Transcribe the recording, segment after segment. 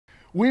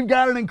We've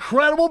got an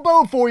incredible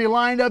boat for you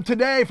lined up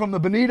today from the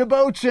Bonita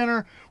Boat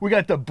Center. We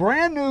got the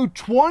brand new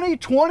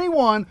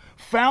 2021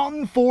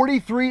 Fountain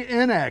 43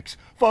 NX.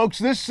 Folks,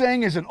 this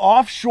thing is an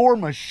offshore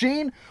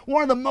machine,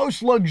 one of the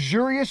most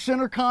luxurious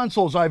center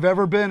consoles I've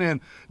ever been in.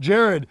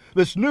 Jared,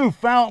 this new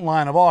Fountain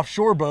line of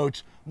offshore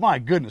boats, my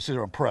goodness,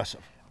 they're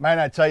impressive. Man,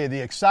 I tell you,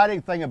 the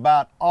exciting thing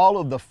about all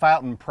of the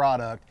Fountain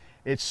product,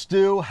 it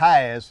still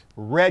has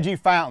Reggie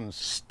Fountain's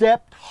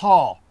stepped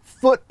hull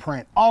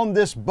footprint on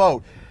this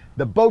boat.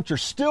 The boats are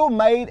still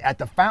made at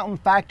the Fountain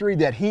factory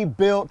that he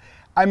built.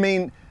 I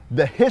mean,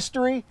 the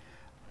history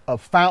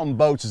of Fountain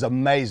boats is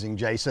amazing,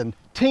 Jason.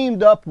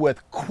 Teamed up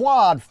with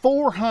quad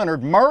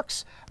 400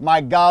 Mercs,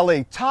 my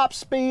golly, top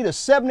speed of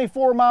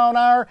 74 mile an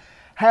hour,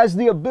 has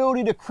the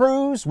ability to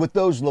cruise with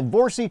those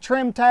Lavorsi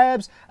trim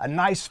tabs, a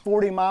nice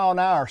 40 mile an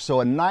hour. So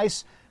a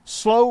nice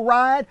slow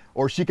ride,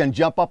 or she can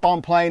jump up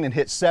on plane and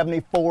hit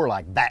 74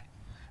 like that.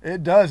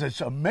 It does.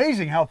 It's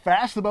amazing how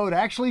fast the boat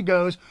actually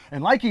goes.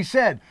 And like he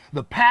said,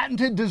 the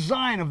patented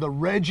design of the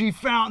Reggie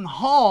Fountain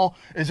hull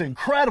is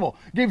incredible.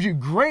 Gives you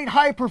great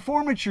high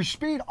performance. Your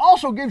speed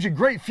also gives you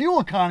great fuel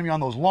economy on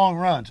those long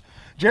runs.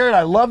 Jared,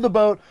 I love the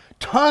boat.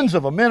 Tons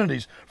of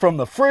amenities, from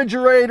the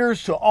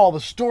refrigerators to all the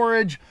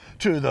storage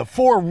to the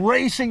 4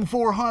 racing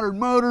 400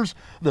 motors.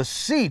 The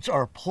seats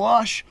are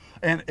plush.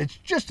 And it's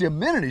just, the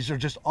amenities are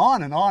just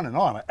on and on and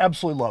on. I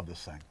absolutely love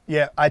this thing.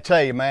 Yeah, I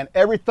tell you, man,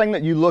 everything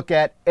that you look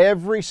at,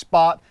 every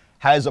spot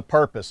has a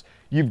purpose.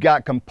 You've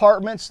got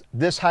compartments.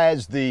 This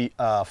has the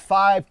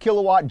 5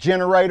 kilowatt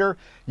generator.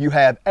 You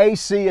have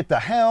AC at the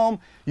helm.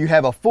 You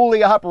have a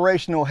fully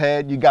operational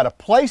head. You got a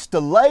place to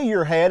lay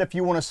your head if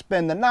you want to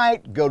spend the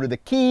night, go to the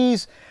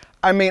Keys.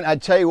 I mean, I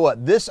tell you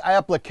what, this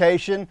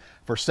application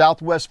for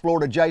Southwest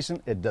Florida,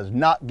 Jason, it does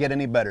not get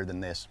any better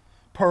than this.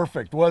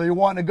 Perfect. Whether you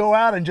want to go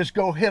out and just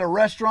go hit a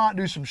restaurant,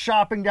 do some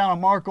shopping down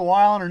on Marco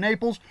Island or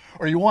Naples,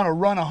 or you want to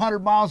run 100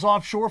 miles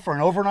offshore for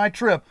an overnight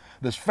trip,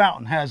 this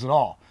Fountain has it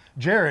all.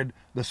 Jared,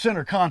 the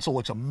center console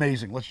looks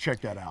amazing. Let's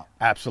check that out.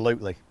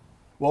 Absolutely.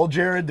 Well,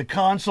 Jared, the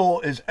console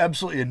is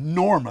absolutely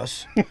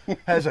enormous,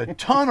 has a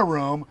ton of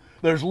room.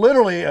 There's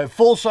literally a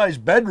full-size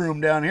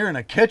bedroom down here and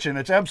a kitchen.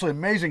 It's absolutely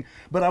amazing.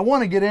 But I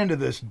want to get into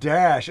this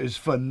dash. It's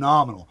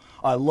phenomenal.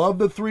 I love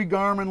the 3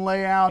 Garmin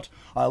layout.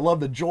 I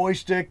love the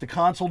joystick, the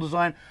console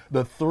design.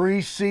 The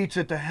 3 seats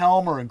at the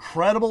helm are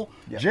incredible.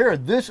 Yep.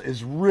 Jared, this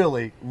is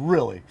really,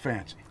 really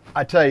fancy.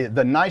 I tell you,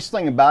 the nice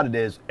thing about it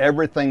is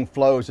everything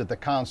flows at the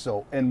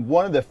console. And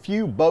one of the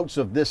few boats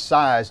of this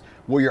size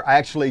where you're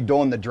actually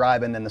doing the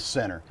driving in the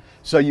center.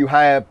 So you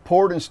have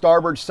port and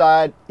starboard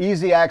side,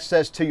 easy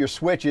access to your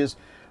switches.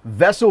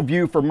 Vessel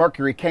View for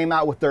Mercury came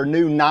out with their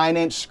new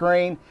 9-inch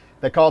screen.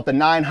 They call it the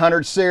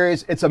 900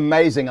 series. It's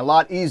amazing, a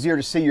lot easier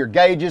to see your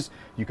gauges.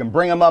 You can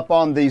bring them up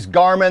on these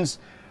Garmin's.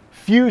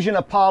 Fusion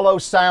Apollo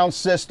sound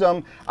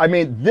system. I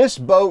mean, this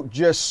boat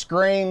just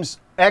screams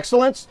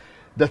excellence.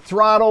 The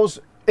throttles,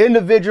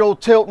 individual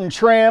tilt and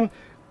trim,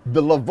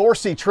 the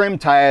Lavorsi trim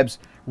tabs,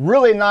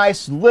 really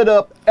nice lit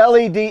up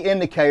LED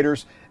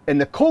indicators. And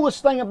the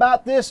coolest thing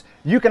about this,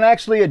 you can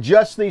actually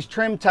adjust these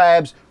trim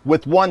tabs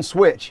with one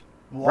switch.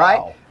 Wow.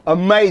 Right?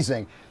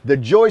 Amazing. The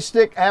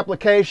joystick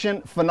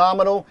application,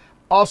 phenomenal.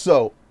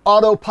 Also,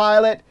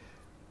 autopilot,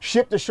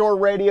 ship-to-shore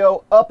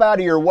radio, up out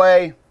of your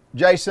way.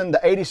 Jason, the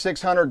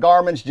 8600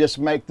 Garmin's just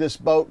make this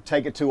boat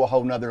take it to a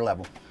whole nother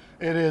level.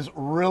 It is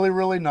really,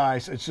 really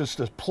nice. It's just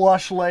a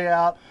plush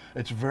layout.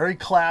 It's very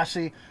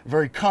classy,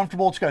 very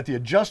comfortable. It's got the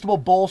adjustable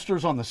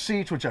bolsters on the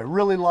seats, which I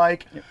really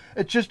like. Yep.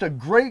 It's just a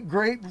great,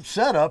 great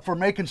setup for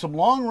making some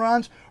long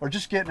runs or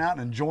just getting out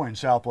and enjoying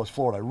Southwest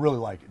Florida. I really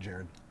like it,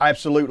 Jared.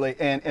 Absolutely.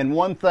 And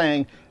one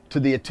thing to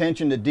the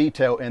attention to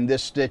detail in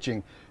this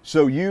stitching.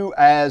 So you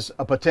as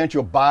a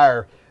potential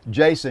buyer,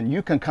 Jason,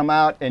 you can come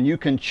out and you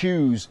can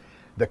choose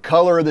the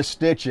color of the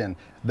stitching,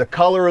 the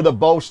color of the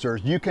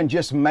bolsters. You can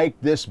just make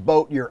this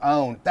boat your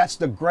own. That's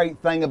the great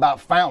thing about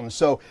Fountain.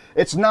 So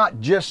it's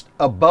not just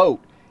a boat,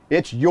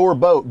 it's your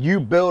boat. You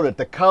build it,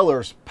 the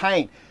colors,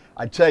 paint.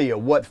 I tell you,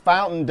 what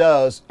Fountain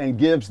does and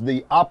gives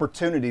the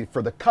opportunity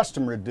for the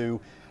customer to do,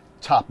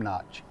 top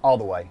notch, all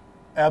the way.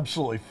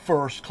 Absolutely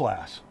first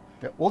class.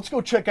 Yep. Well, let's go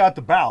check out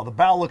the bow. The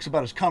bow looks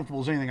about as comfortable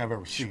as anything I've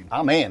ever seen.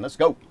 I'm in, let's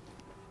go.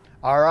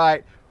 All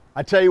right,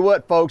 I tell you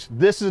what, folks,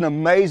 this is an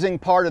amazing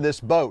part of this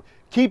boat.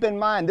 Keep in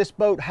mind, this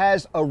boat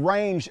has a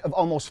range of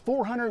almost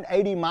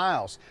 480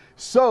 miles.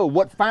 So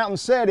what Fountain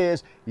said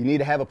is, you need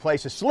to have a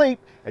place to sleep,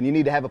 and you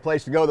need to have a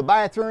place to go to the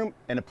bathroom,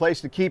 and a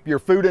place to keep your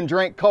food and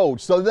drink cold.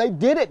 So they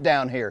did it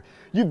down here.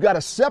 You've got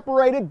a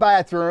separated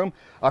bathroom,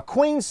 a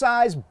queen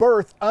size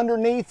berth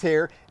underneath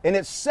here, and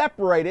it's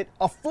separated,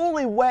 a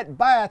fully wet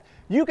bath.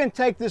 You can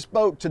take this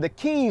boat to the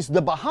Keys,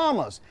 the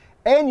Bahamas,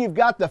 and you've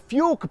got the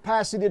fuel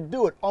capacity to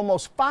do it.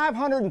 Almost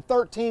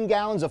 513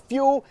 gallons of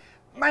fuel.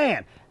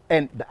 Man,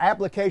 and the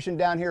application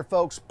down here,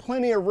 folks,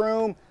 plenty of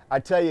room.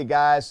 I tell you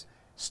guys,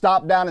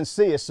 stop down and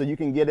see us so you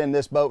can get in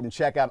this boat and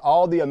check out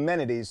all the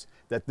amenities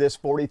that this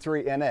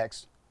 43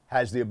 NX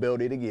has the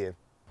ability to give.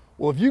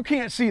 Well, if you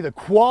can't see the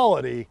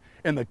quality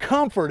and the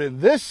comfort in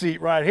this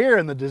seat right here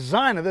and the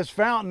design of this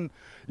Fountain,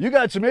 you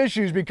got some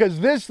issues because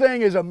this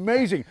thing is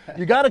amazing.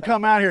 You got to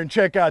come out here and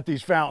check out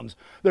these fountains.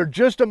 They're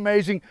just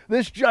amazing.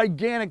 This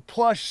gigantic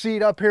plush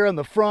seat up here in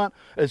the front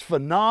is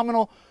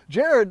phenomenal.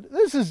 Jared,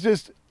 this is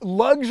just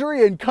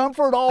luxury and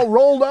comfort all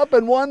rolled up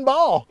in one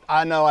ball.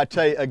 I know, I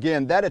tell you,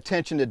 again, that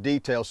attention to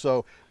detail.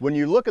 So when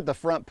you look at the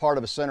front part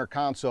of a center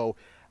console,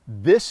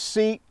 this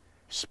seat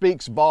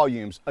speaks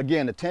volumes.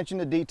 Again, attention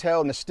to detail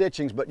and the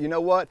stitchings, but you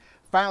know what?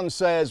 Fountain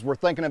says we're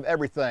thinking of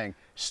everything.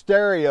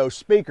 Stereo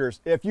speakers.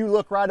 If you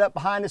look right up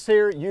behind us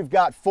here, you've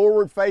got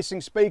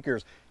forward-facing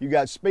speakers. You've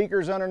got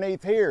speakers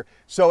underneath here.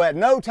 So at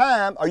no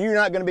time are you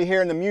not going to be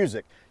hearing the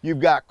music.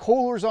 You've got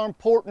coolers on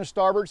port and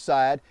starboard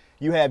side.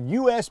 You have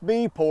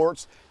USB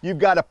ports. You've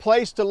got a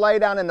place to lay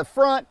down in the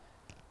front.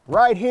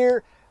 Right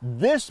here,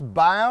 this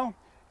bow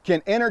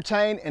can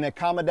entertain and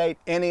accommodate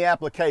any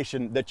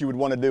application that you would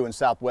want to do in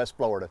Southwest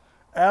Florida.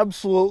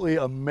 Absolutely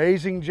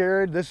amazing,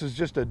 Jared. This is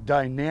just a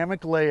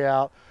dynamic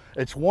layout.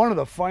 It's one of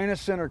the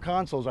finest center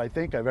consoles I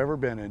think I've ever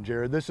been in,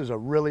 Jared. This is a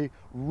really,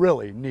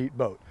 really neat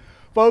boat.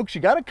 Folks,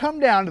 you got to come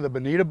down to the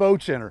Bonita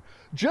Boat Center,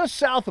 just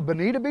south of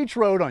Bonita Beach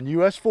Road on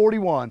US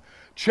 41.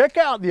 Check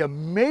out the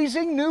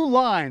amazing new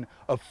line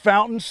of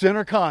fountain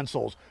center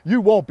consoles.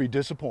 You won't be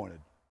disappointed.